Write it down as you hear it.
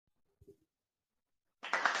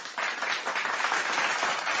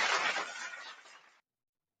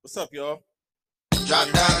What's up, y'all? Drop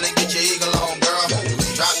down and get your eagle on, girl.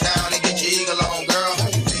 Drop down and get your eagle on, girl.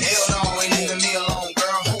 Hell no, ain't leaving me alone,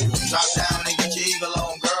 girl. Drop down and get your eagle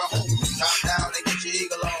on, girl. Drop down and get your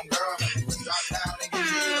eagle on, girl. Drop down and get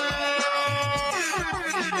your eagle on, girl. Hell no, ain't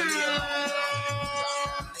leaving me alone, girl. Drop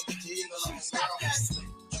down and get your eagle on, girl.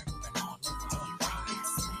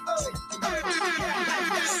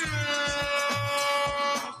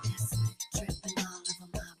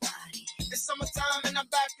 It's summertime and I'm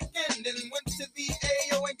back again. Then went to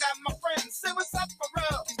VA, and got my friends. Say what's up for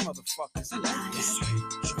real. These motherfuckers.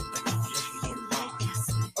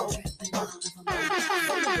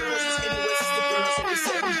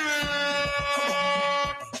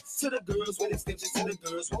 To the girls with extensions, to the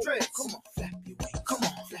girls with dreads. Come on, flap your wings. Come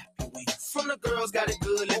on, flap your wings. From the girls got it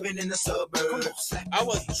good living in the suburbs. I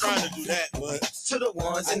wasn't trying to do that, but to the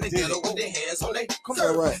ones in the ghetto with their hands on their come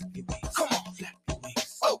on, right. Come on, flap your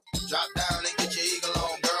wings. Oh, drop down and get your eagle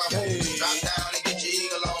on, girl. Hey. Drop down and get your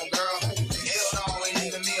eagle on, girl. Hell no, ain't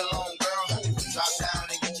leaving me alone, girl. Drop down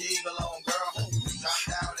and get your eagle on, girl. Drop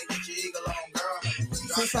down and get your eagle on, girl.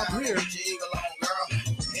 Drop down and get your eagle on, girl.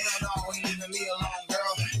 Hell no, ain't leaving me alone,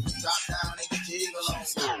 girl. Drop down and get your eagle on,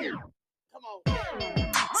 girl. Come on.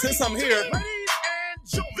 Since I'm here, right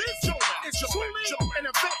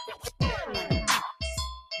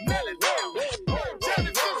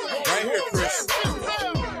here, Chris.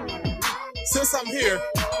 Since I'm here,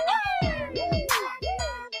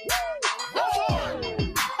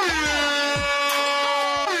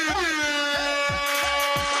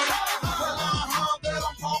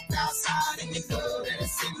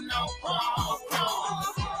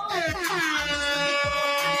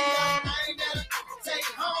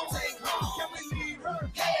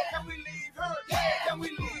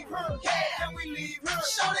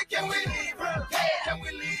 Can we leave her? Can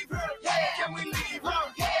we leave her? Can we leave her?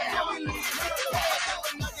 Can we leave her?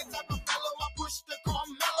 I'm not the type of fellow I push the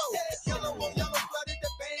Carmelo. Yellow on yellow flooded the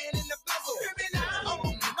band in the bezel. Oh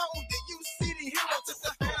no, did you see the hero? Took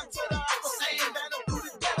the hand to the upper saying that'll do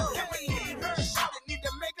the ghetto. Can we leave her? Shot it, need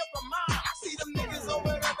to make up a mind. I see them niggas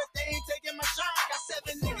over there, but they ain't taking my shine. Got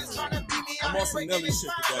 7 niggas trying to beat me. I'm on some Nelly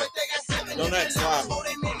shit today. Don't act live.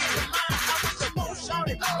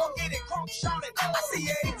 I see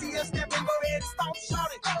your ATS stepping, go ahead and stomp, shout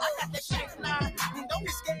it. I got the shank line, and don't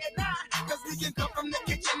be scared now, cause we can come from the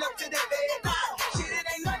kitchen up to the bed now. Shit, it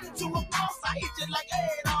ain't nothing to a boss, I eat it like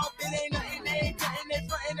Adolf. It ain't nothing, they ain't cutting it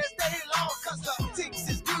frontin' as they long, cause the ticks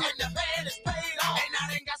is good and the band is paid off. And I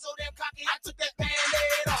done got so damn cocky, I took that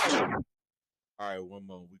band-aid off. All right, one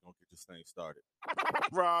more, we gonna get this thing started.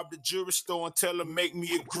 Rob the jewelry store and tell him make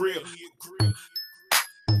me a grill.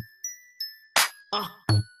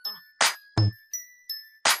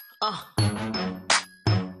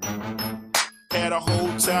 Had a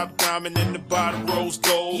whole top diamond in the bottom rose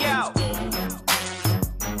gold. Yo,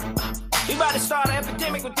 we about to start an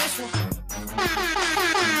epidemic with this one.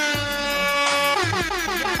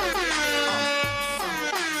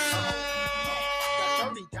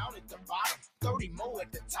 Down at the bottom, 30 more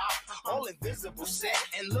at the top. All invisible set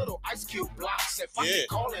and little ice cube blocks. If I can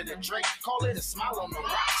call it a Drake, call it a smile on the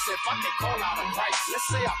rocks. If I can call out a price, let's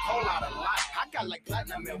say I call out a lot. I got like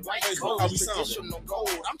platinum and white gold, traditional gold.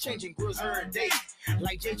 I'm changing grills every day,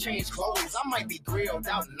 like Jay changed clothes. I might be grilled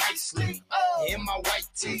out nicely in my white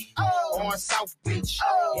tee on South Beach.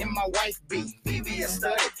 In my wife beat, BB is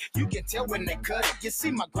studded. You can tell when they cut it. You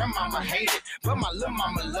see, my grandmama hate it, but my little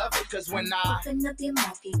mama love it. Cause when I open up your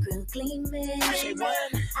mouth, your grill gleaming. I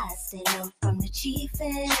stay low from the chief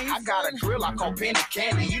end. I got a grill I call penny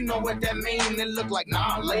candy. You know what that mean? It look like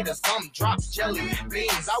nah later. Some drops jelly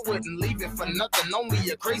beans. I wouldn't leave it for nothing. Only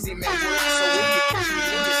a crazy man would. So if you catch me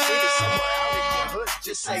in your city somewhere out in your hood,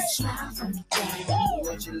 just say smile for me, daddy.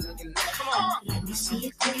 What you looking at? Come on, let me see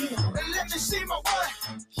your grill. And let me see my what?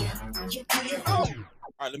 Yeah, your grill. All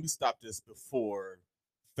right, let me stop this before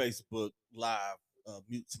Facebook Live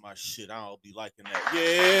mutes my shit. I don't be liking that.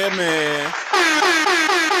 Yeah, man.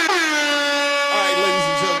 All right, ladies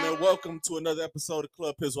and gentlemen, welcome to another episode of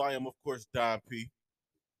Club Pizzle. I am, of course, Don P.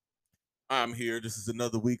 I'm here. This is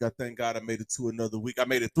another week. I thank God I made it to another week. I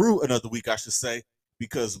made it through another week, I should say,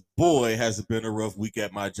 because boy, has it been a rough week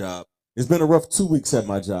at my job. It's been a rough 2 weeks at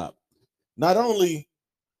my job. Not only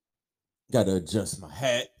got to adjust my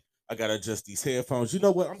hat, I got to adjust these headphones. You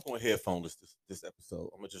know what? I'm going headphoneless this episode.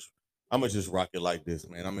 I'm gonna just rock it like this,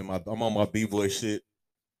 man. I'm on my B-boy shit.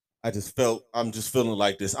 I'm just feeling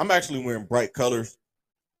like this. I'm actually wearing bright colors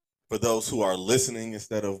for those who are listening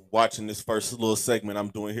instead of watching this first little segment I'm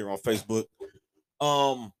doing here on Facebook.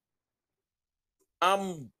 I'm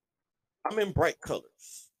in bright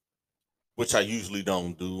colors, which I usually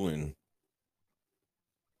don't do, and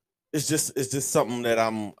it's just something that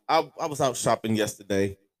I was out shopping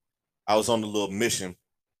yesterday. I was on a little mission.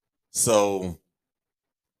 So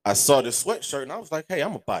I saw this sweatshirt and I was like, hey, I'm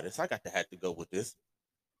gonna buy this. I got to have to go with this.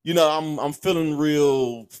 I'm feeling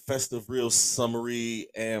real festive, real summery,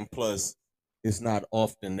 and plus it's not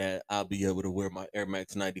often that I'll be able to wear my Air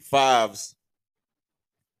Max 95s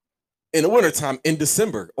in the wintertime in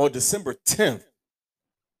December, on December 10th,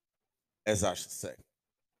 as I should say.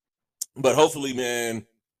 But hopefully, man,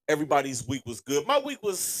 everybody's week was good. My week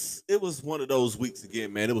was it was one of those weeks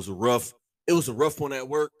again, man. It was a rough one at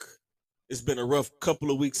work. It's been a rough couple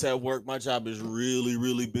of weeks at work. My job is really,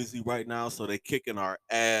 really busy right now, so they're kicking our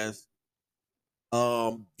ass.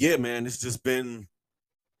 Yeah, man, it's just been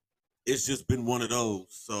one of those.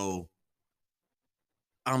 So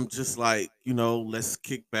I'm just like, let's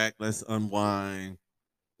kick back, let's unwind,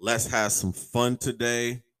 let's have some fun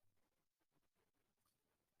today.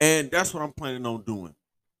 And that's what I'm planning on doing.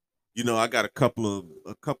 I got a couple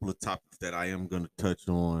of topics that I am gonna touch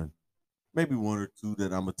on. Maybe one or two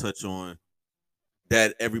that I'm gonna touch on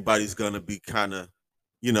that everybody's gonna be kind of,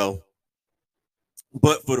 you know.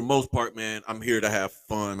 But for the most part, man, I'm here to have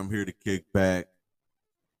fun. I'm here to kick back.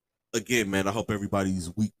 Again, man, I hope everybody's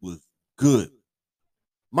week was good.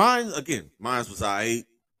 Mine was I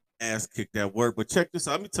ass kicked at work. But check this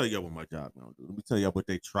out. Let me tell y'all what my job gonna do. Let me tell y'all what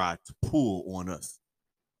they tried to pull on us.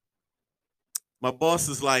 My boss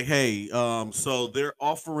is like, hey, so they're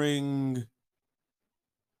offering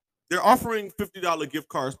 $50 gift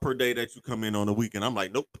cards per day that you come in on a weekend. I'm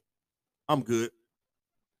like, nope, I'm good.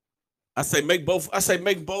 I say make both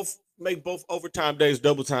overtime days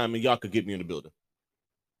double time, and y'all could get me in the building.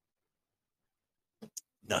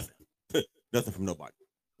 Nothing, nothing from nobody.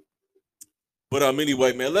 But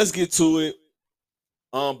anyway, man, let's get to it.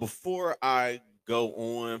 Before I go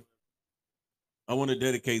on, I want to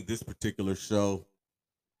dedicate this particular show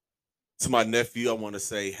to my nephew. I want to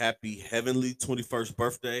say happy heavenly 21st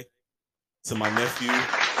birthday to my nephew.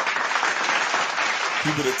 He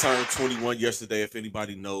would have turned 21 yesterday. If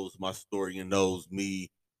anybody knows my story and knows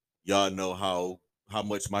me, y'all know how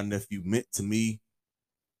much my nephew meant to me.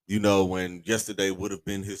 When yesterday would have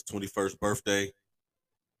been his 21st birthday.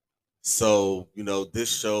 So,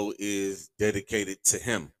 this show is dedicated to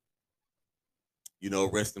him.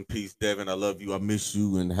 Rest in peace, Devin. I love you. I miss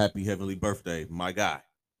you, and happy heavenly birthday, my guy.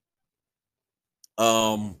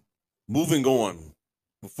 Um, Moving on.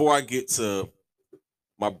 Before I get to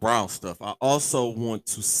my Brown stuff, I also want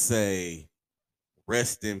to say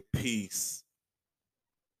rest in peace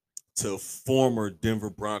to former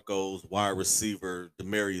Denver Broncos wide receiver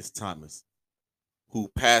Demarius Thomas, who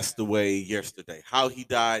passed away yesterday. How he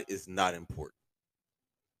died is not important.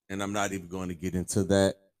 And I'm not even going to get into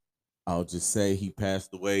that. I'll just say he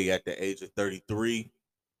passed away at the age of 33.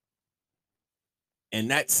 And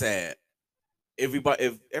that's sad.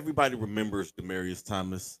 If everybody remembers Demarius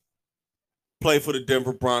Thomas, played for the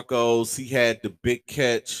Denver Broncos. He had the big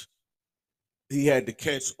catch. He had the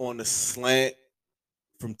catch on the slant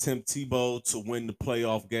from Tim Tebow to win the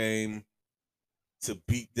playoff game to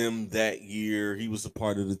beat them that year. He was a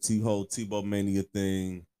part of the whole Tebow Mania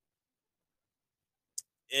thing.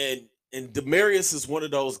 And Demarius is one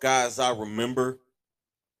of those guys I remember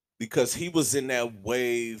because he was in that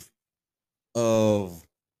wave of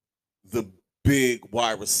the big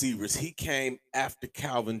wide receivers. He came after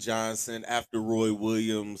Calvin Johnson, after Roy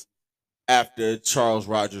Williams, after Charles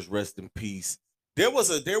Rogers, rest in peace. There was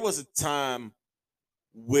a time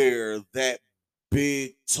where that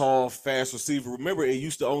big, tall, fast receiver. Remember, it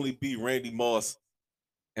used to only be Randy Moss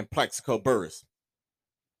and Plaxico Burress.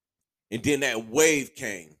 And then that wave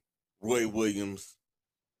came. Roy Williams,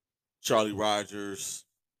 Charlie Rogers,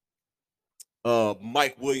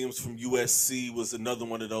 Mike Williams from USC was another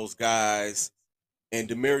one of those guys. And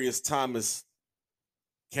Demarius Thomas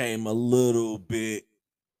came a little bit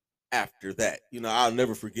after that. I'll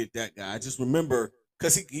never forget that guy. I just remember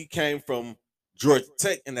because he came from Georgia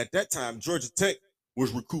Tech, and at that time, Georgia Tech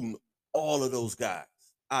was recruiting all of those guys.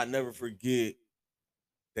 I never forget.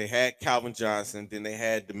 They had Calvin Johnson, then they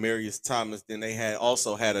had Demarius Thomas, then they had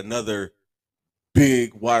another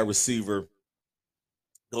big wide receiver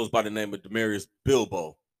goes by the name of Demarius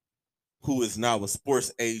Bilbo, who is now a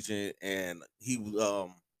sports agent, and he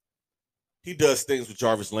does things with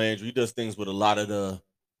Jarvis Landry. He does things with a lot of the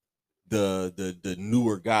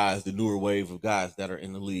newer guys, the newer wave of guys that are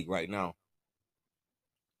in the league right now.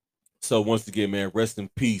 So once again, man, rest in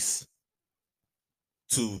peace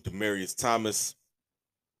to Demarius Thomas.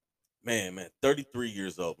 Man, 33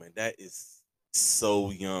 years old, man. That is so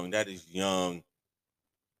young. That is young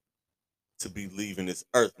to be leaving this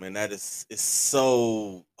earth, man. That is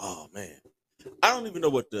so. Oh man, I don't even know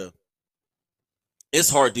what It's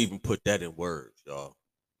hard to even put that in words, y'all.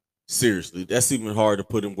 Seriously, that's even hard to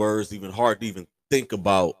put in words, even hard to even think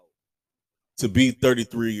about. To be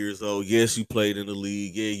 33 years old, yes, you played in the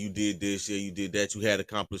league. Yeah, you did this. Yeah, you did that. You had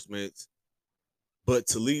accomplishments. But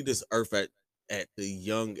to leave this earth at the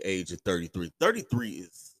young age of 33, 33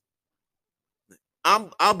 is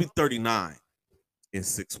I'll be 39 in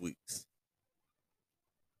 6 weeks.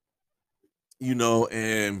 You know,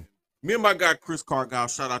 and me and my guy Chris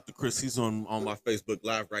Cargile, shout out to Chris. He's on my Facebook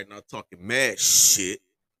Live right now talking mad shit.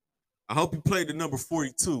 I hope you played the number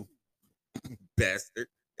 42, bastard.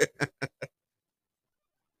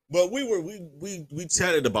 But we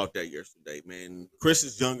chatted about that yesterday, man. Chris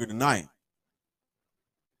is younger than I am.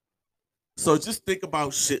 So just think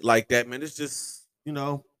about shit like that, man. It's just,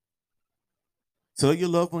 tell your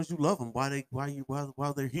loved ones you love them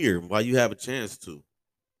while they're here, while you have a chance to.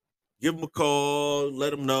 Give them a call, let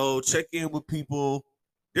them know, check in with people.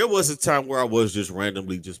 There was a time where I was just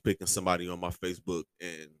randomly just picking somebody on my Facebook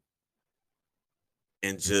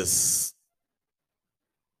and just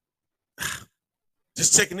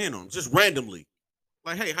checking in on them, just randomly.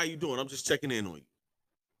 Like, hey, how you doing? I'm just checking in on you.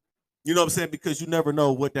 You know what I'm saying? Because you never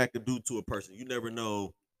know what that could do to a person. You never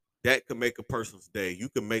know that could make a person's day. You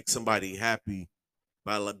can make somebody happy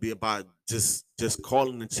by just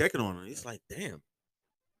calling and checking on them. It's like, damn.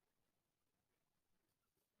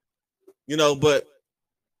 But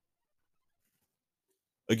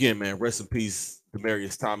again, man, rest in peace,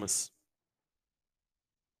 Demaryius Thomas.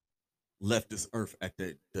 Left this earth at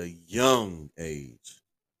the young age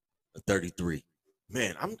of 33.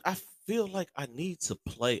 Man, I feel like I need to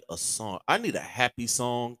play a song. I need a happy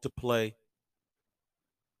song to play.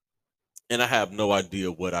 And I have no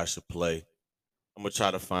idea what I should play. I'm gonna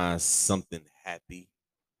try to find something happy.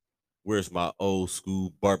 Where's my old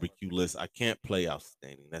school barbecue list? I can't play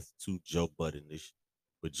Outstanding. That's too Joe Buttonish.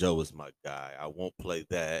 But Joe is my guy. I won't play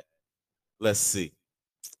that. Let's see.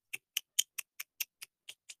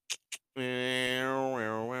 Maybe.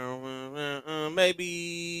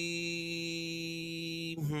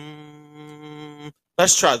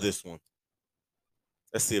 Let's try this one.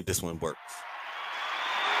 Let's see if this one works.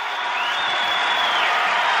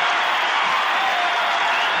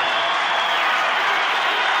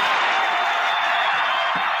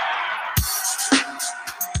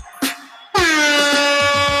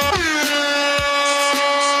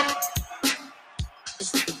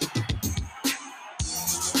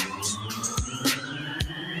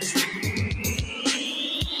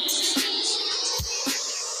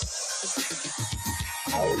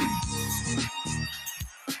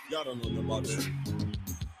 Y'all don't know nothing about that.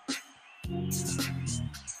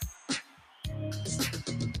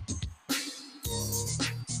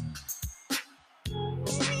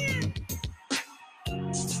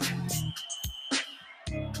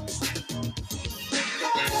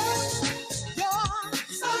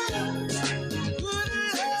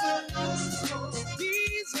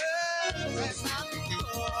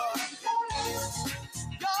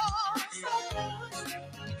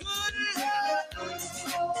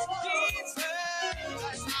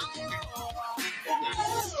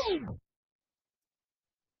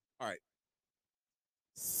 All right.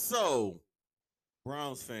 So,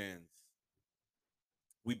 Browns fans,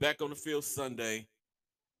 we back on the field Sunday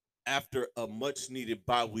after a much needed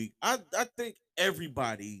bye week. I think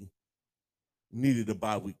everybody needed a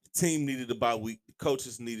bye week. The team needed a bye week. The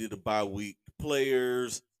coaches needed a bye week. The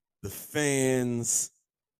players, the fans,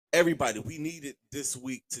 everybody. We needed this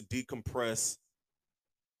week to decompress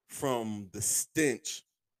from the stench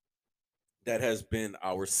that has been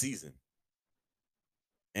our season.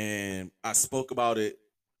 And I spoke about it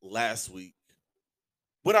last week.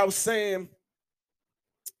 What I was saying,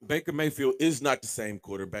 Baker Mayfield is not the same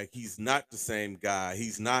quarterback. He's not the same guy.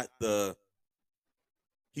 He's not the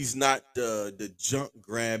junk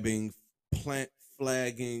grabbing, flag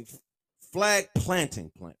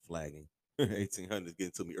planting. 1800s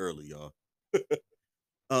getting to me early, y'all.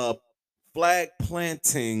 Flag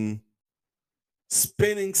planting,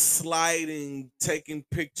 spinning, sliding, taking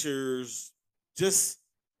pictures.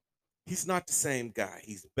 He's not the same guy.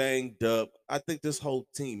 He's banged up. I think this whole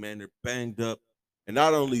team, man, they're banged up. And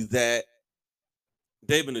not only that,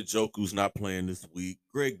 David Njoku's not playing this week.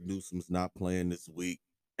 Greg Newsom's not playing this week.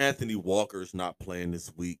 Anthony Walker's not playing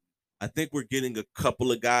this week. I think we're getting a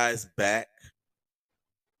couple of guys back.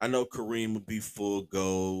 I know Kareem will be full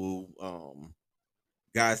go.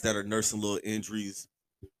 Guys that are nursing little injuries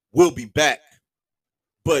will be back.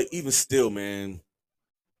 But even still, man,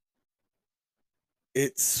 I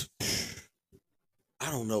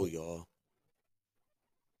don't know, y'all.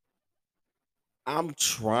 I'm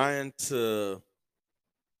trying to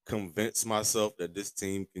convince myself that this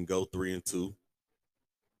team can go 3-2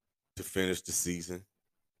 to finish the season.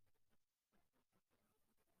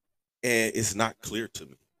 And it's not clear to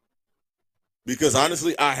me. Because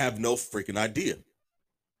honestly, I have no freaking idea.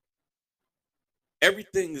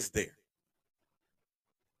 Everything is there.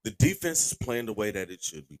 The defense is playing the way that it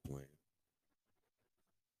should be playing.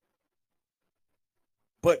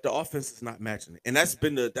 But the offense is not matching it. And that's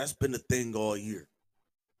been the thing all year.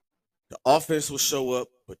 The offense will show up,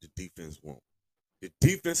 but the defense won't. The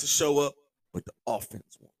defense will show up, but the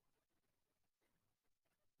offense won't.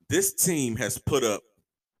 This team has put up,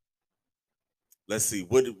 let's see,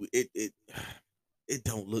 what did we, it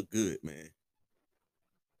don't look good, man.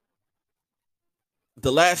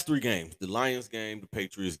 The last 3 games, the Lions game, the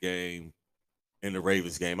Patriots game, and the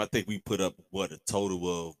Ravens game, I think we put up a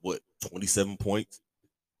total of 27 points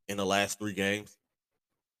in the last 3 games.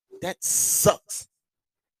 That sucks.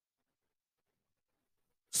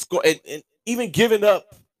 Score and even giving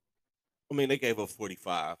up. I mean, they gave up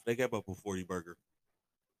 45. They gave up a 40 burger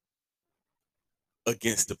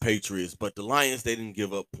against the Patriots, but the Lions, they didn't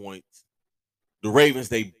give up points. The Ravens,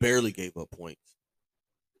 they barely gave up points.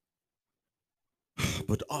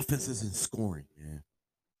 But the offense isn't scoring, man.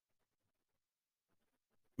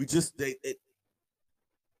 We just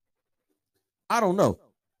I don't know.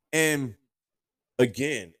 And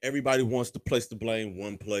again, everybody wants to place the blame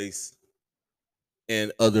one place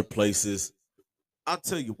and other places. I'll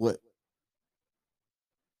tell you what.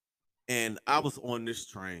 And I was on this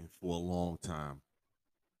train for a long time.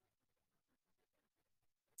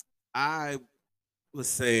 I was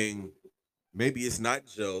saying maybe it's not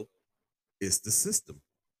Joe, it's the system.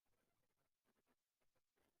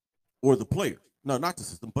 Or the players. No, not the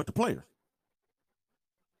system, but the players.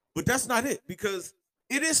 But that's not it, because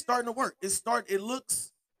it is starting to work. It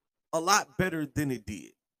looks a lot better than it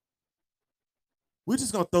did. We're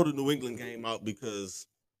just gonna throw the New England game out because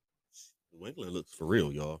New England looks for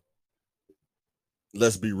real, y'all.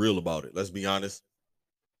 Let's be real about it. Let's be honest.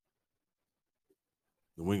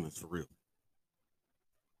 New England's for real.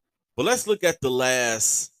 But let's look at the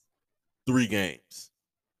last 3 games.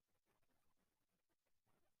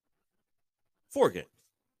 4 games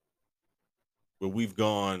where we've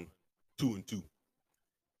gone 2-2.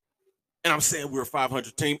 And I'm saying we're a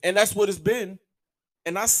 500 team, and that's what it's been.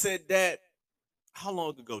 And I said that, how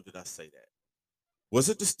long ago did I say that? Was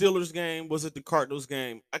it the Steelers game? Was it the Cardinals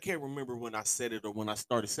game? I can't remember when I said it or when I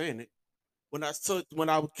started saying it. When I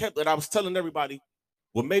was telling everybody,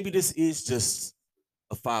 well, maybe this is just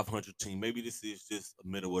a 500 team. Maybe this is just a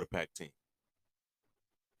middle of the pack team.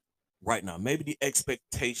 Right now, maybe the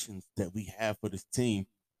expectations that we have for this team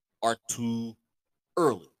are too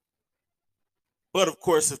early. But of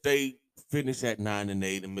course, if they finish at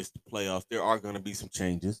 9-8 and miss the playoffs, there are going to be some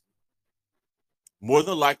changes. More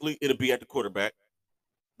than likely, it'll be at the quarterback.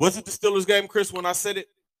 Was it the Steelers game, Chris, when I said it?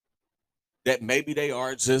 That maybe they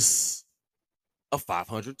are just a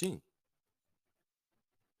 500 team.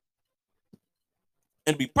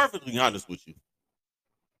 And to be perfectly honest with you,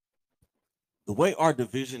 the way our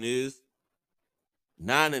division is,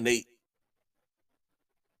 9-8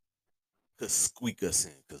 could squeak us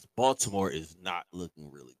in because Baltimore is not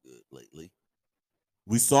looking really good lately.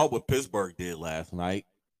 We saw what Pittsburgh did last night,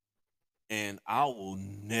 and I will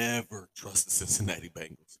never trust the Cincinnati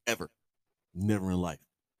Bengals, ever. Never in life.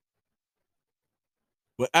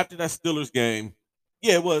 But after that Steelers game,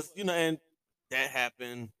 yeah, it was, and that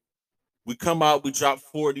happened. We come out, we drop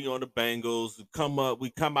 40 on the Bengals.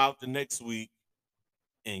 We come out the next week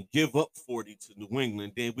and give up 40 to New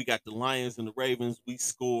England. Then we got the Lions and the Ravens. We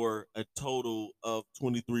score a total of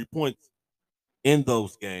 23 points in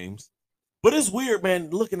those games. But it's weird,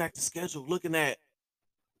 man, looking at the schedule, looking at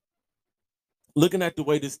the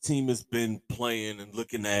way this team has been playing and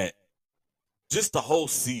looking at just the whole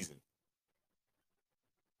season.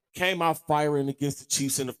 Came out firing against the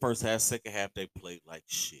Chiefs in the first half. Second half, they played like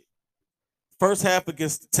shit. First half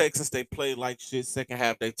against the Texans, they played like shit. Second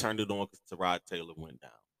half, they turned it on because Tyrod Taylor went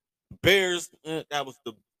down. Bears, that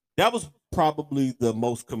was probably the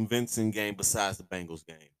most convincing game besides the Bengals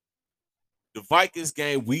game. The Vikings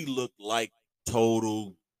game, we looked like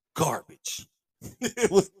total garbage.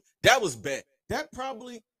 That was bad. That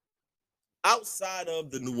probably, outside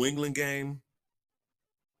of the New England game,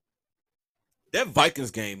 that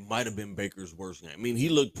Vikings game might have been Baker's worst game. I mean, he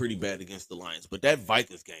looked pretty bad against the Lions, but that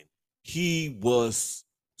Vikings game, he was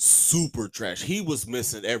super trash. He was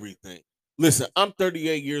missing everything. Listen, I'm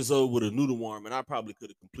 38 years old with a noodle arm, and I probably could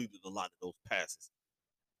have completed a lot of those passes.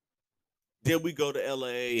 Then we go to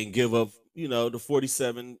LA and give up, the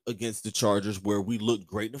 47 against the Chargers, where we looked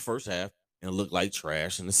great in the first half and looked like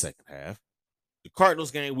trash in the second half. The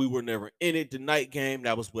Cardinals game, we were never in it. The night game,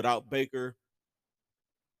 that was without Baker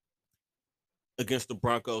against the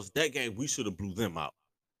Broncos. That game, we should have blew them out.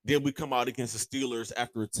 Then we come out against the Steelers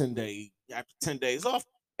after 10 days off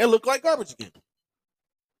and look like garbage again.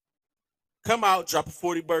 Come out, drop a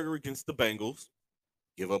 40 burger against the Bengals,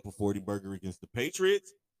 give up a 40 burger against the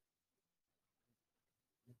Patriots,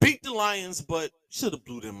 beat the Lions, but should have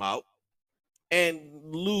blew them out, and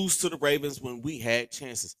lose to the Ravens when we had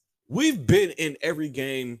chances. We've been in every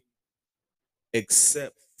game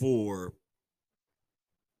except for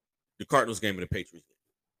the Cardinals game and the Patriots game.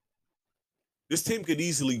 This team could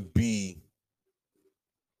easily be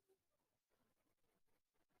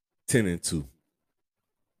 10-2.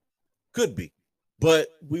 Could be. But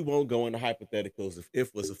we won't go into hypotheticals.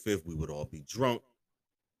 If was a fifth, we would all be drunk.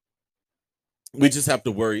 We just have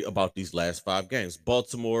to worry about these last 5 games.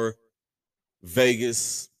 Baltimore,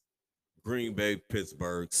 Vegas, Green Bay,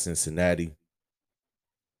 Pittsburgh, Cincinnati.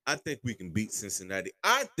 I think we can beat Cincinnati.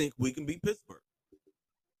 I think we can beat Pittsburgh.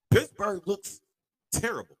 Pittsburgh looks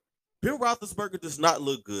terrible. Ben Roethlisberger does not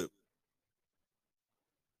look good.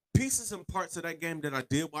 Pieces and parts of that game that I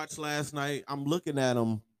did watch last night, I'm looking at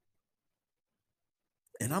them,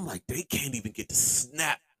 and I'm like, they can't even get the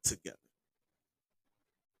snap together.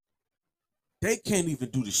 They can't even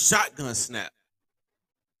do the shotgun snap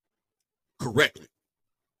correctly.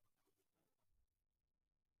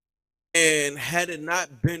 And had it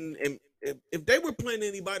not been, if they were playing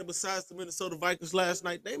anybody besides the Minnesota Vikings last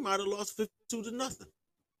night, they might have lost 52-0.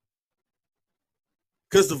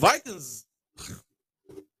 Because the Vikings,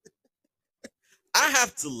 I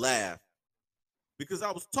have to laugh because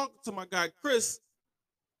I was talking to my guy Chris,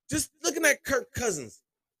 just looking at Kirk Cousins.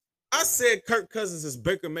 I said Kirk Cousins is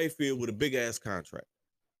Baker Mayfield with a big-ass contract.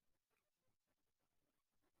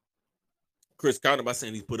 Chris countered by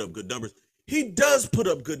saying he's put up good numbers. He does put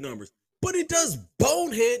up good numbers, but he does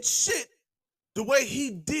bonehead shit the way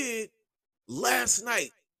he did last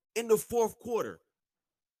night in the fourth quarter.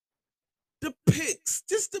 The picks,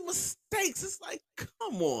 just the mistakes. It's like,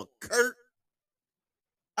 come on, Kirk.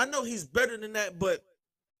 I know he's better than that, but,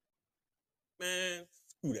 man,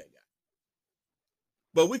 screw that guy.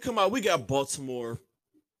 But we come out, we got Baltimore.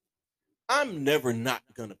 I'm never not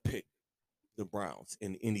going to pick the Browns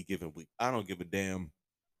in any given week. I don't give a damn.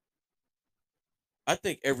 I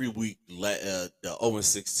think every week, the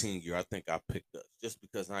 0-16 year, I think I picked us just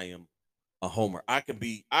because I am a homer. I can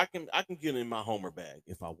get in my homer bag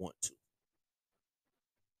if I want to.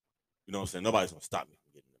 You know what I'm saying? Nobody's going to stop me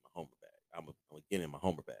from getting in my homer bag. I'm going to get in my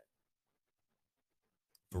homer bag.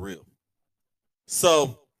 For real.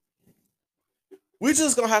 So, we're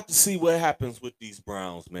just going to have to see what happens with these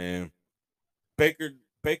Browns, man. Baker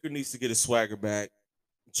needs to get his swagger back.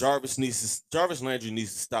 Jarvis Landry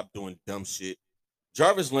needs to stop doing dumb shit.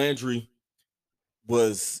 Jarvis Landry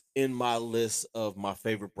was in my list of my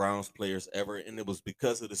favorite Browns players ever, and it was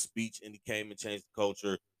because of the speech, and he came and changed the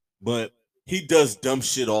culture. But he does dumb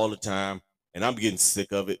shit all the time, and I'm getting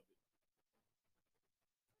sick of it.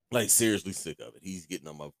 Like, seriously sick of it. He's getting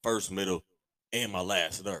on my first, middle, and my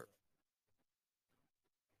last nerve.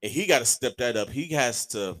 And he got to step that up. He has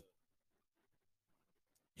to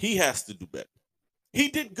do better. He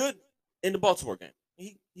did good in the Baltimore game.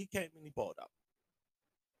 He came and he balled out.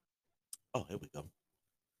 Oh, here we go.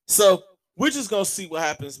 So, we're just going to see what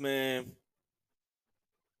happens, man.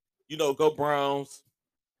 You know, go Browns.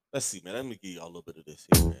 Let's see, man. Let me give y'all a little bit of this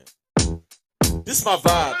here, man. This is my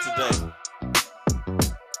vibe today.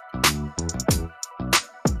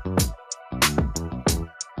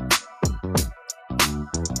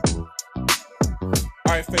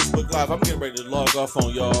 All right, Facebook Live. I'm getting ready to log off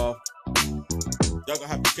on y'all. Y'all gonna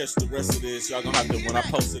have to catch the rest of this. Y'all gonna have to, when I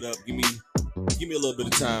post it up, give me a little bit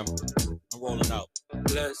of time. I'm rolling out.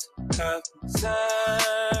 Let's have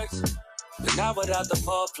sex, but not without the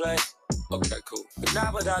foreplay. Okay, cool. But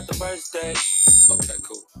not without the first date. Okay,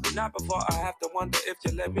 cool. But not before I have to wonder if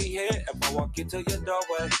you let me in. If I walk into your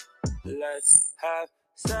doorway. Let's have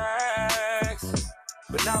sex,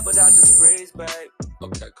 but not without the sprees, babe.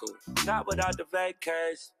 Okay, cool. Not without the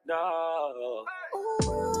vacation, no.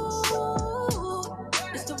 Ooh,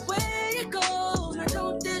 it's the way it goes. Now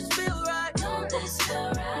don't this feel right? Don't this feel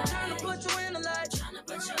right? I'm trying to put you in the light.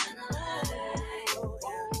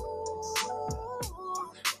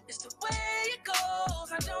 Ooh, it's the way it goes.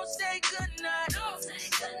 Now don't say goodnight. Don't say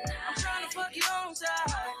goodnight. I'm trying to fuck you on side.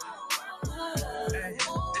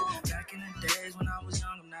 Back in the days when I was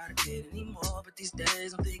young, I'm not a kid anymore. But these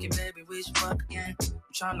days I'm thinking, baby, we should fuck again.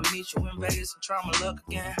 I'm trying to meet you in Vegas and try my luck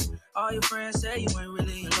again. All your friends say you ain't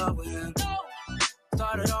really in love with him.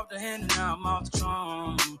 Started off the hand and now I'm off the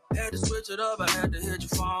drum. Had to switch it up, I had to hit your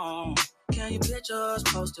phone. Can you picture us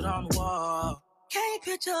posted on the wall? Can you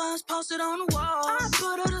picture us posted on the wall? I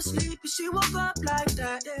put her to sleep and she woke up like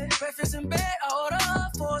that. Yeah. Breakfast in bed, I order her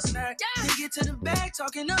for a snack. Yeah. Then get to the bag,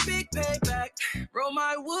 talking a big payback. Roll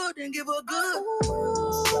my wood and give her good.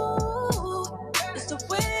 Ooh, it's the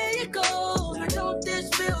way it goes. Now don't this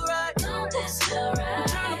feel right? Don't this feel right? I'm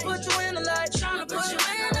trying to put you in the light, trying to put you in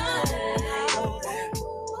the light.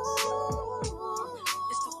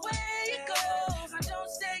 It's the way it goes. Now don't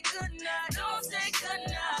say goodnight, don't say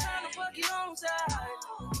goodnight. I'm trying to fuck you on side.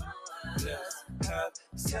 Let's have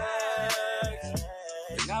sex.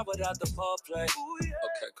 But not without the foreplay.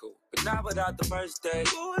 Okay, cool. But not without the first date.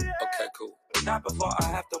 Okay, cool. But not before I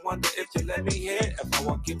have to wonder if you let me hit. If I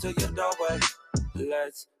walk you to your doorway.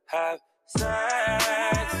 Let's have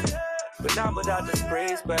sex. But not without the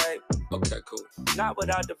sprees, babe. Okay, cool. Not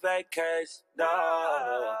without the vacation.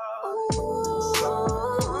 No.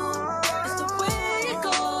 It's the way it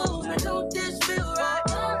goes. Now don't this feel right?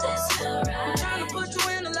 Don't this feel right? I'm trying to put you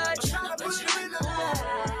in the light. Trying to put you in the light.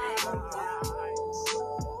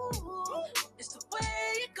 It's the way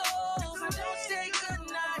it goes. Now don't say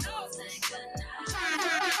goodnight. Don't say goodnight.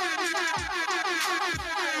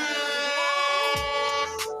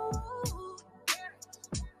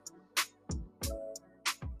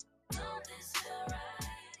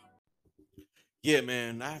 Yeah,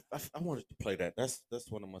 man. I wanted to play that. That's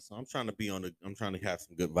one of my songs. I'm trying to have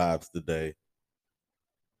some good vibes today.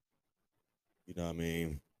 You know what I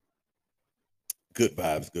mean? Good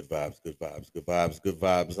vibes, good vibes, good vibes, good vibes, good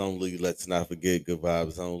vibes only. Let's not forget good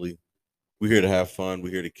vibes only. We're here to have fun.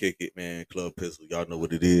 We're here to kick it, man. Club Pistol, y'all know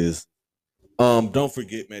what it is. Don't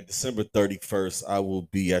forget, man, December 31st, I will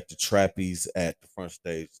be at the Trapeze at the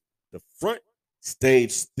Front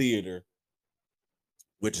Stage Theater,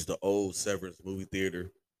 which is the old Severance movie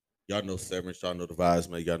theater. Y'all know Severance, y'all know the vibes,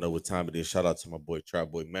 man. Y'all know what time it is. Shout out to my boy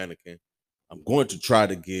Trap Boy Mannequin. I'm going to try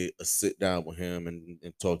to get a sit down with him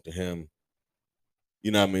and talk to him.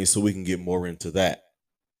 You know what I mean? So we can get more into that.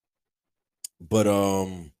 But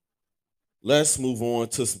let's move on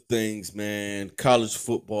to some things, man. College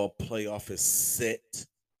football playoff is set.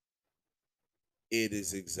 It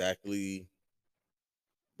is exactly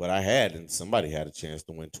what I had, and somebody had a chance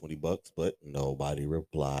to win $20, but nobody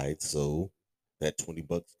replied. So that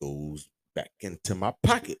 $20 goes back into my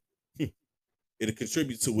pocket. It'll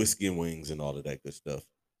contribute to whiskey and wings and all of that good stuff.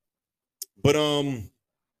 But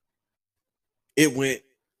it went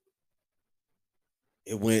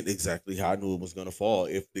exactly how I knew it was gonna fall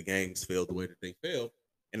if the games failed the way that they failed.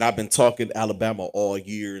 And I've been talking Alabama all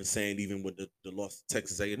year and saying even with the loss to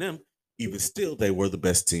Texas A&M, even still they were the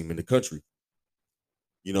best team in the country.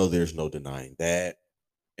 You know, there's no denying that.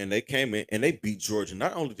 And they came in and they beat Georgia.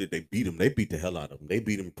 Not only did they beat them, they beat the hell out of them. They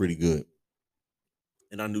beat them pretty good.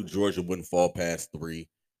 And I knew Georgia wouldn't fall past 3.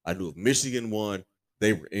 I knew if Michigan won,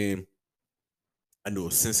 they were in. I knew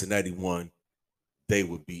if Cincinnati won, they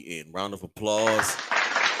would be in. Round of applause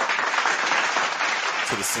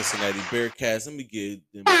to the Cincinnati Bearcats. Let me give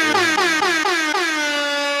them air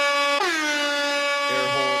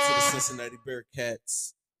horn to the Cincinnati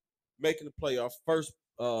Bearcats. Making the playoff. First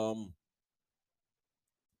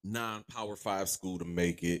non-Power 5 school to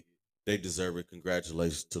make it. They deserve it.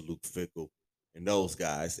 Congratulations to Luke Fickell and those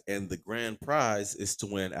guys. And the grand prize is to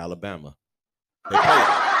win Alabama. They played.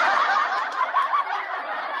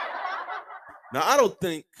 Now I don't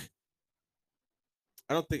think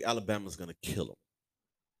Alabama's gonna kill them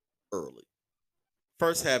early.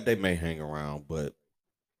 First half they may hang around, but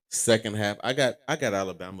second half I got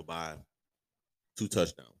Alabama by 2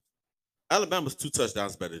 touchdowns. Alabama's 2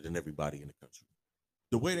 touchdowns better than everybody in the country.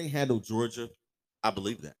 The way they handled Georgia, I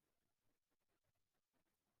believe that.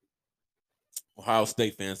 Ohio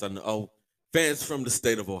State fans, I know fans from the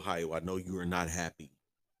state of Ohio, I know you are not happy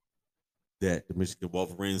that the Michigan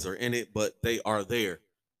Wolverines are in it, but they are there.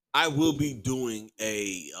 I will be doing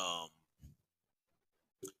a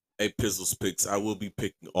Pizzles Picks. I will be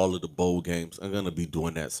picking all of the bowl games. I'm gonna be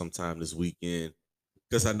doing that sometime this weekend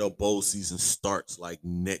because I know bowl season starts like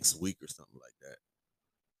next week or something like that.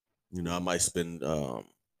 You know, I might spend a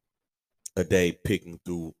day picking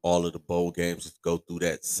through all of the bowl games, just go through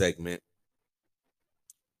that segment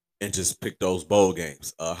and just pick those bowl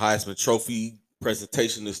games. Heisman Trophy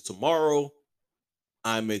presentation is tomorrow.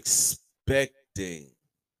 I'm expecting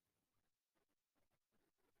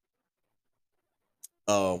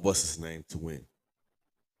what's his name to win.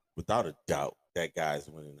 Without a doubt, that guy's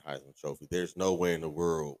winning the Heisman Trophy. There's no way in the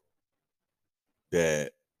world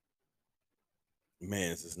that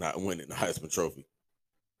Mans is not winning the Heisman Trophy.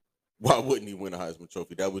 Why wouldn't he win a Heisman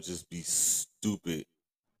Trophy? That would just be stupid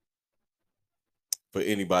for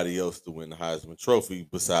anybody else to win the Heisman Trophy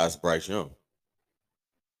besides Bryce Young.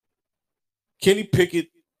 Kenny Pickett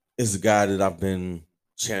is a guy that I've been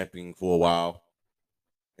championing for a while.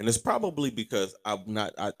 And it's probably because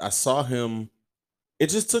I saw him. It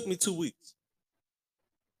just took me 2 weeks.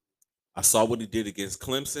 I saw what he did against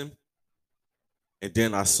Clemson. And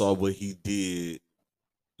then I saw what he did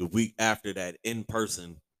the week after that in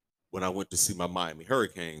person when I went to see my Miami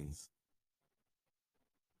Hurricanes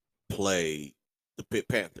play the Pitt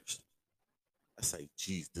Panthers. I say,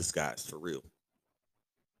 geez, this guy's for real.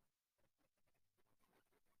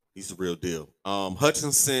 He's the real deal.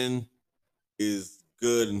 Hutchinson is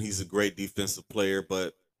good and he's a great defensive player,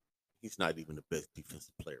 but he's not even the best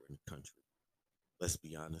defensive player in the country. Let's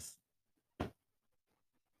be honest.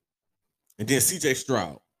 And then CJ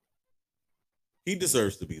Stroud. He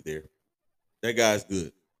deserves to be there. That guy's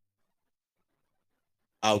good.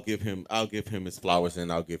 I'll give him his flowers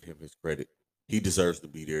and I'll give him his credit. He deserves to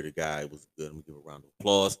be there. The guy was good. I'm gonna give a round of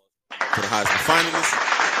applause to the Heisman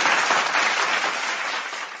finalists.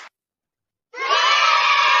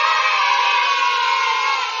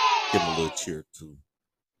 Give him a little cheer too.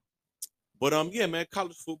 But yeah, man,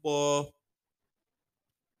 college football.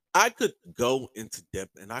 I could go into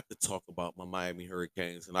depth and I could talk about my Miami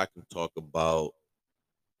Hurricanes and I can talk about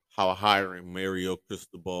how hiring Mario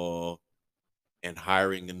Cristobal and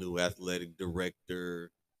hiring a new athletic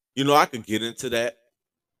director. You know, I could get into that,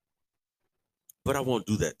 but I won't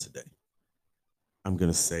do that today. I'm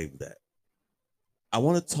going to save that. I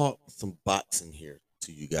want to talk some boxing here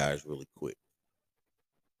to you guys really quick.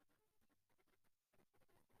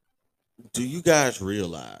 Do you guys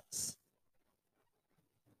realize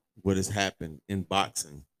what has happened in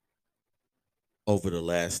boxing over the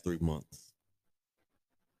last 3 months?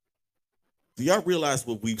 Do y'all realize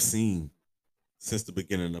what we've seen since the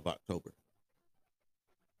beginning of October?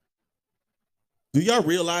 Do y'all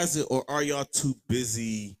realize it, or are y'all too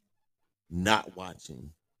busy not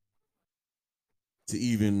watching to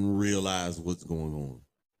even realize what's going on?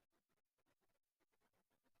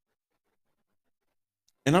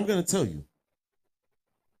 And I'm going to tell you,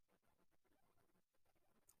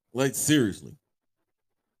 like, seriously,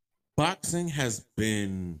 boxing has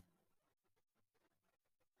been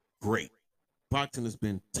great. Boxing has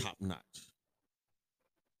been top notch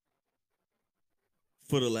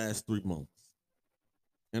for the last 3 months.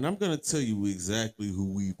 And I'm going to tell you exactly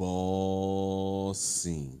who we've all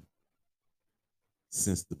seen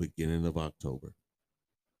since the beginning of October.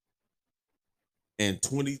 And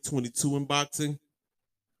 2022 in boxing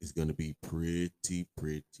is going to be pretty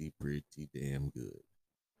damn good.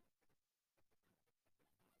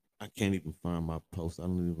 I can't even find my post. I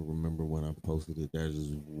don't even remember when I posted it. That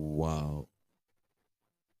is wild.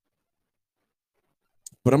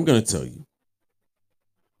 But I'm going to tell you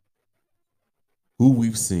who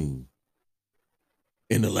we've seen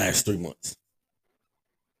in the last 3 months.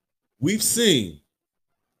 We've seen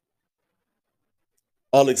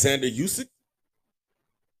Alexander Usyk.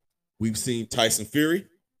 We've seen Tyson Fury.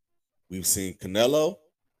 We've seen Canelo.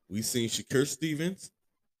 We've seen Shakur Stevens.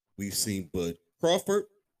 We've seen Bud Crawford.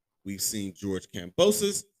 We've seen George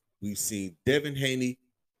Kambosos. We've seen Devin Haney.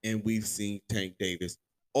 And we've seen Tank Davis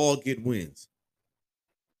all get wins.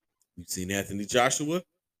 We've seen Anthony Joshua,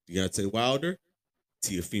 Deontay Wilder,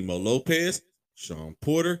 Teofimo Lopez, Sean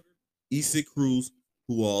Porter, Isaac Cruz,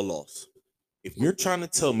 who all lost. If you're trying to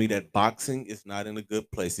tell me that boxing is not in a good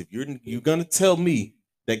place, if you're going to tell me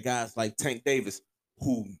that guys like Tank Davis,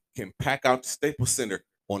 who can pack out the Staples Center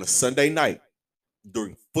on a Sunday night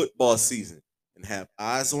during football season and have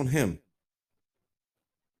eyes on him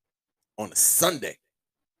on a Sunday,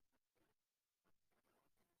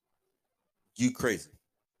 you crazy.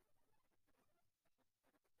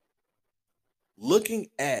 Looking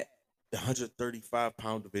at the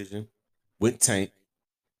 135-pound division with Tank,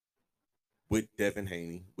 with Devin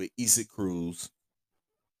Haney, with Isaac Cruz,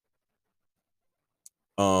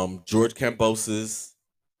 George Kambosos,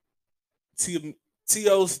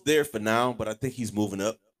 T.O.'s there for now, but I think he's moving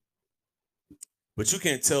up. But you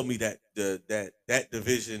can't tell me that that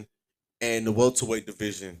division and the welterweight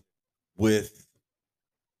division with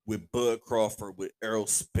Bud Crawford, with Errol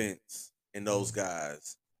Spence, and those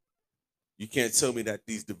guys. You can't tell me that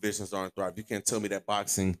these divisions aren't thriving. You can't tell me that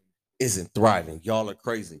boxing isn't thriving. Y'all are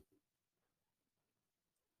crazy.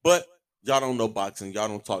 But y'all don't know boxing. Y'all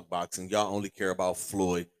don't talk boxing. Y'all only care about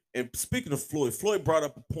Floyd. And speaking of Floyd, Floyd brought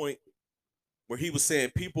up a point where he was saying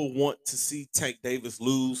people want to see Tank Davis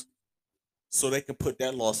lose so they can put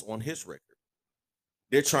that loss on his record.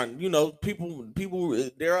 They're trying, people,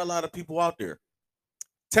 there are a lot of people out there.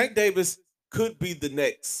 Tank Davis could be the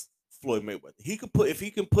next Floyd Mayweather. If he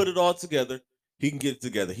can put it all together, He can get it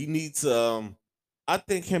together. He needs I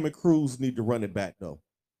think him and Cruz need to run it back though.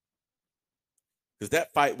 Because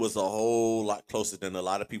that fight was a whole lot closer than a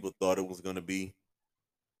lot of people thought it was gonna be.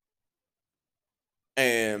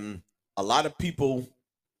 And a lot of people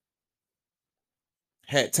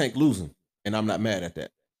had Tank losing, and I'm not mad at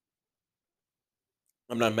that.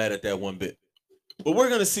 I'm not mad at that one bit. But we're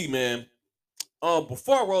gonna see, man.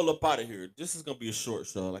 Before I roll up out of here, this is gonna be a short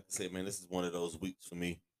show. Like I said, man, this is one of those weeks for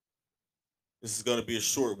me. This is gonna be a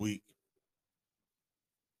short week.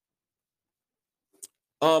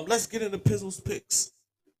 Let's get into Pizzle's picks.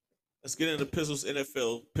 Let's get into Pizzle's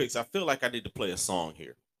NFL picks. I feel like I need to play a song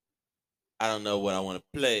here. I don't know what I want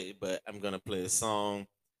to play, but I'm gonna play a song.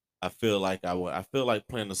 I feel like I feel like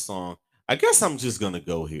playing a song. I guess I'm just gonna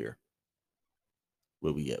go here.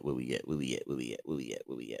 Where we at? Where we at? Where we at? Where we at? Where we at?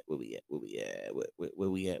 Where we at? Where we at? Where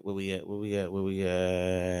we at? Where we at? Where we at? Where we at? Where we at?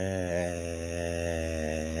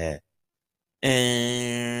 And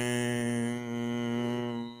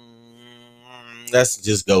let's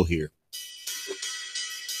just go here.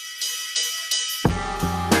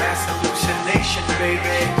 Mass hallucination,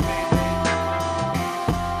 baby.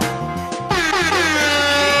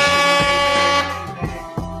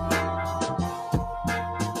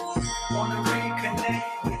 Wanna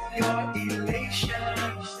reconnect with your elation.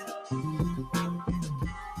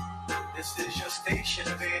 This is your station,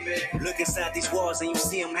 baby. Look inside these walls and you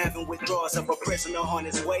see him having withdrawals of a prisoner on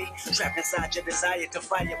his way. Trapped inside your desire to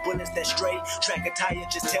fire bullets that stray. Track a tire,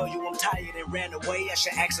 just tell you I'm tired and ran away. I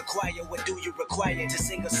should ask a choir, what do you require to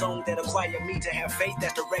sing a song that acquire me to have faith?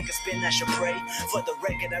 That's the record spin, I should pray. For the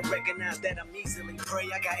record, I recognize that I'm easily prey.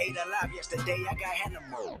 I got 8 alive yesterday, I got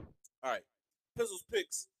animal. All right, Pizzle's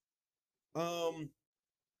picks. Of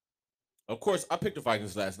course, I picked the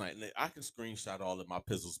Vikings last night, and I can screenshot all of my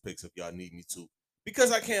Pizzle's picks if y'all need me to.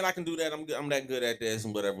 Because I can do that. I'm that good at this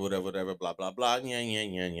and whatever, blah, blah, blah.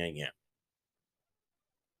 Yeah.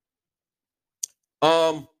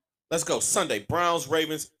 Let's go. Sunday, Browns,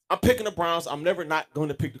 Ravens. I'm picking the Browns. I'm never not going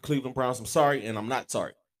to pick the Cleveland Browns. I'm sorry, and I'm not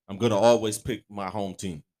sorry. I'm going to always pick my home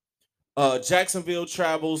team. Jacksonville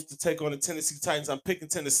travels to take on the Tennessee Titans. I'm picking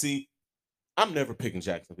Tennessee. I'm never picking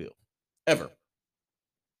Jacksonville. Ever.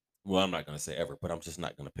 Well, I'm not going to say ever, but I'm just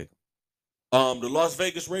not going to pick them. The Las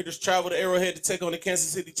Vegas Raiders travel to Arrowhead to take on the Kansas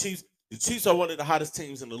City Chiefs. The Chiefs are one of the hottest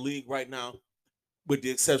teams in the league right now, with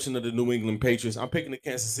the exception of the New England Patriots. I'm picking the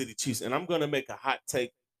Kansas City Chiefs, and I'm going to make a hot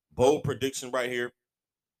take, bold prediction right here.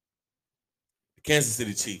 The Kansas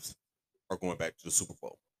City Chiefs are going back to the Super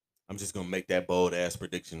Bowl. I'm just going to make that bold-ass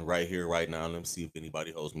prediction right here, right now. Let me see if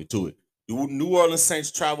anybody holds me to it. The New Orleans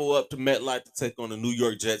Saints travel up to MetLife to take on the New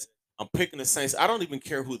York Jets. I'm picking the Saints. I don't even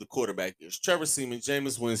care who the quarterback is. Trevor Seaman,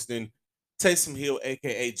 Jameis Winston, Taysom Hill,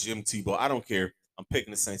 a.k.a. Jim Tebow. I don't care. I'm picking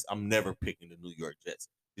the Saints. I'm never picking the New York Jets.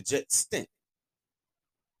 The Jets stink.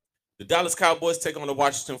 The Dallas Cowboys take on the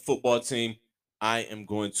Washington football team. I am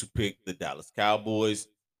going to pick the Dallas Cowboys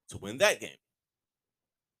to win that game.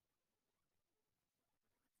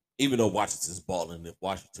 Even though Washington's balling, if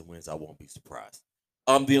Washington wins, I won't be surprised.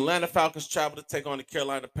 The Atlanta Falcons travel to take on the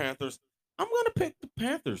Carolina Panthers. I'm going to pick the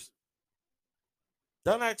Panthers.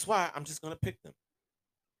 Don't ask why. I'm just going to pick them.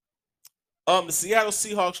 The Seattle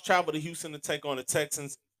Seahawks travel to Houston to take on the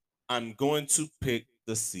Texans. I'm going to pick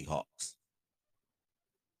the Seahawks.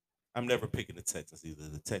 I'm never picking the Texans either.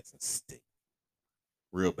 The Texans stink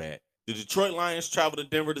real bad. The Detroit Lions travel to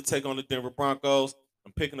Denver to take on the Denver Broncos.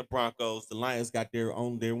 I'm picking the Broncos. The Lions got their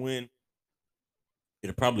win.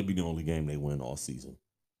 It'll probably be the only game they win all season.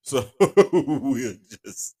 So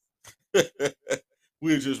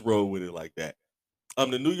we'll just roll with it like that.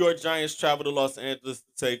 The New York Giants travel to Los Angeles to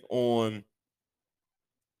take on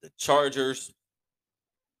the Chargers.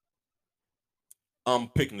 I'm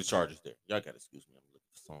picking the Chargers there. Y'all gotta excuse me. I'm looking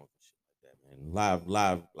for songs and shit like that, man. Live.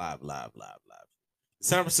 The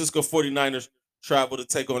San Francisco 49ers travel to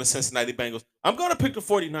take on the Cincinnati Bengals. I'm gonna pick the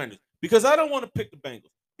 49ers because I don't want to pick the Bengals.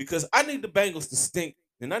 Because I need the Bengals to stink,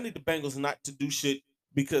 and I need the Bengals not to do shit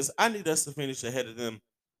because I need us to finish ahead of them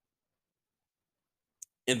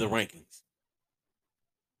in the rankings.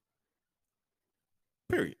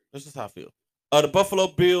 Period. That's just how I feel. The Buffalo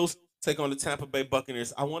Bills take on the Tampa Bay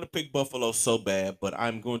Buccaneers. I want to pick Buffalo so bad, but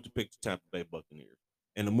I'm going to pick the Tampa Bay Buccaneers.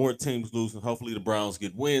 And the more teams lose, and hopefully the Browns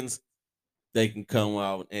get wins, they can come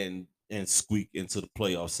out and squeak into the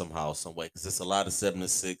playoffs somehow, some way. Because it's a lot of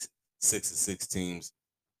 7-6, 6-6 teams.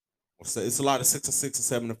 It's a lot of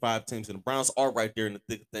 6-6 and 7-5 teams, and the Browns are right there in the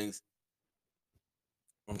thick of things.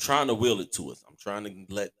 I'm trying to will it to us. I'm trying to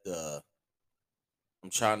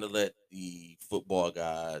let the football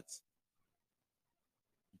guys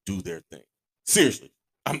do their thing. Seriously,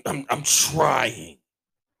 I'm trying.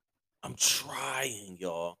 I'm trying,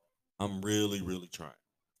 y'all. I'm really, really trying.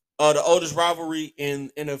 The oldest rivalry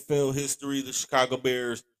in NFL history, the Chicago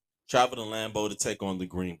Bears travel to Lambeau to take on the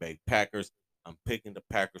Green Bay Packers. I'm picking the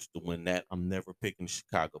Packers to win that. I'm never picking the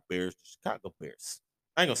Chicago Bears. The Chicago Bears.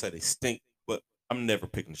 I ain't going to say they stink, but I'm never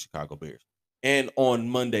picking the Chicago Bears. And on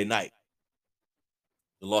Monday night,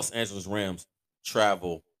 the Los Angeles Rams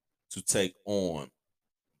travel to take on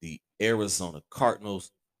the Arizona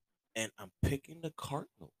Cardinals. And I'm picking the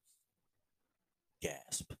Cardinals.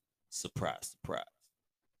 Gasp. Surprise, surprise.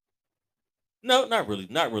 No, not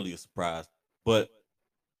really a surprise. But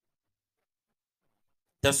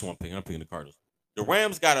that's what I'm picking. I'm picking the Cardinals. The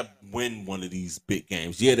Rams got to win one of these big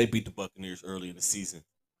games. Yeah, they beat the Buccaneers early in the season.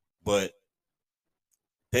 But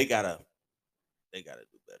they gotta do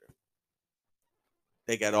better.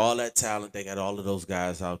 They got all that talent. They got all of those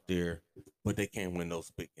guys out there. But they can't win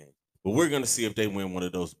those big games. But we're going to see if they win one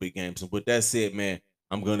of those big games. And with that said, man,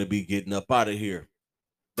 I'm going to be getting up out of here.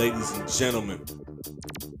 Ladies and gentlemen,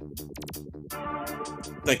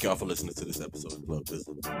 thank y'all for listening to this episode of Club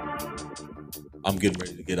Visit. I'm getting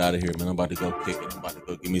ready to get out of here, man. I'm about to go kick it. I'm about to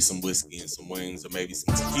go give me some whiskey and some wings, or maybe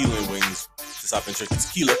some tequila and wings, since I've been drinking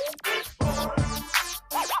tequila.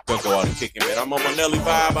 Gonna go out and kick it, man. I'm on my Nelly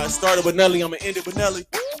vibe. I started with Nelly. I'm going to end it with Nelly.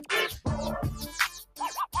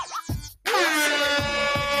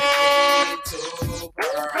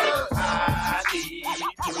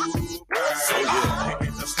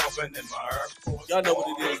 Y'all know what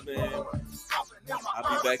it is, man.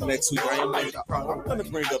 I'll be back next week. I'm going to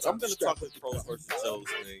talk with the pros versus Joes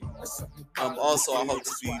thing. Also, I hope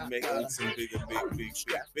to be making some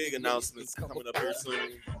big announcements coming up here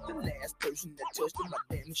soon.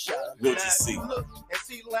 We'll just see.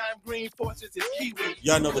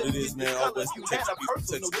 Y'all know what it is, man. Always protect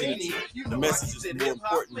energy. The message is more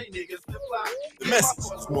important. The message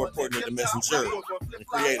is more important than the messenger. And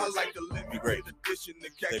creators, be great.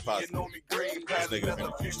 Stay positive. This nigga been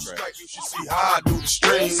a piece of trash. You should see how I do the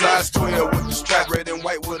string. Size 12 with the strap, red and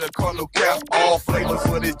white with a color cap. All flavors,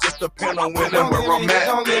 but it just depends on when and where I'm at.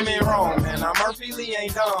 Don't get me wrong, man. I'm Murphy Lee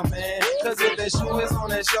ain't dumb, man. Cause if that shoe is on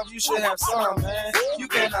that shelf, you should have some, man. You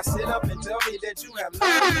cannot sit up and tell me that you have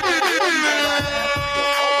none. You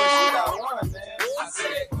got one, man. I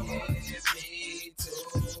said, give me 2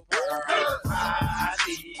 pearls. I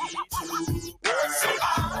need 2 pearls. So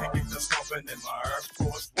I get the stomping in my Air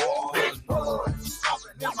Force One.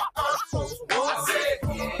 Stomping in my Air Force One. I said,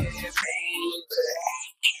 give me.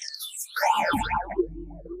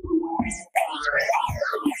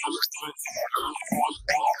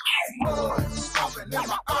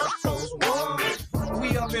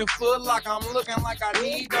 We up in Foot Locker, I'm looking like I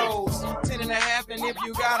need those. 10 and a half, and if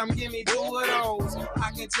you got them, give me 2 of those.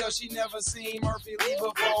 I can tell she never seen Murphy Lee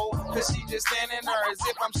before, cause she just standing there as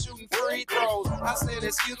if I'm shooting free throws. I said,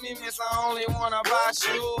 excuse me, miss, I only wanna buy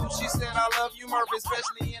shoes. She said, I love you, Murphy,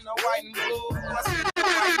 especially in the white and blue. I said, the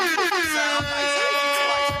white and blue sound nice.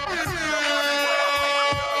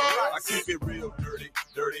 I keep it real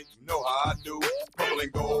dirty, you know how I do. Purple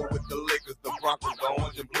and gold with the Lakers, the Broncos, the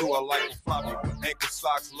orange and blue. I like them floppy with ankle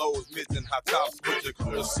socks, lows, mids, and high tops with your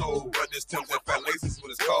clear soul. But it's Tim's and fat laces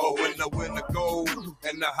when it's cold. When the winter gold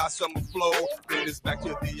and the hot summer flow, then it's back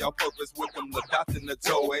to the all-purpose with them the dots in the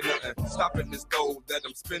toe. Ain't nothing stopping this dough that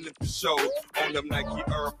I'm spending for show. On them Nike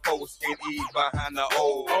Air Force NE behind the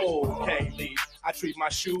O. Okay, Lee. I treat my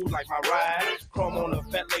shoe like my ride. Chrome on the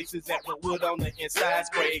fat laces and put wood on the inside.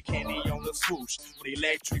 Spray candy on the swoosh with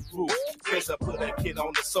electric roof. Spencer put a kid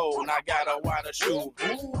on the sole and I got a wider shoe.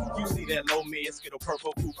 Ooh, you see that low mid Skittle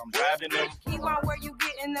purple coupe? I'm driving them. Keyword, where you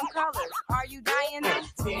getting them colors? Are you dying them?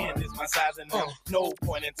 10 is my size in them. No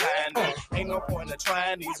point in tying them. Ain't no point in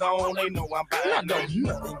trying these on. They know I'm buying them.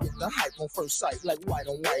 Nothing get the hype on first sight like white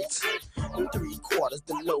on white. The 3/4,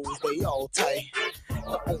 the lows, they all tight.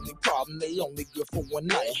 The only problem, they only good for one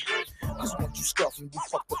night. Cause once you scuff them, you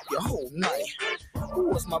fuck up your whole night. Who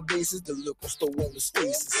was my basis? The liquor store on his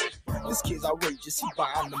faces. This kid's outrageous, he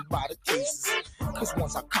buying them by the cases. Cause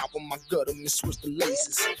once I cop them, I gut them and switch the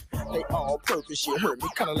laces. They all purpose, you heard me,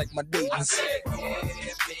 kinda like my Davies. I said, give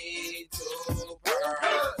me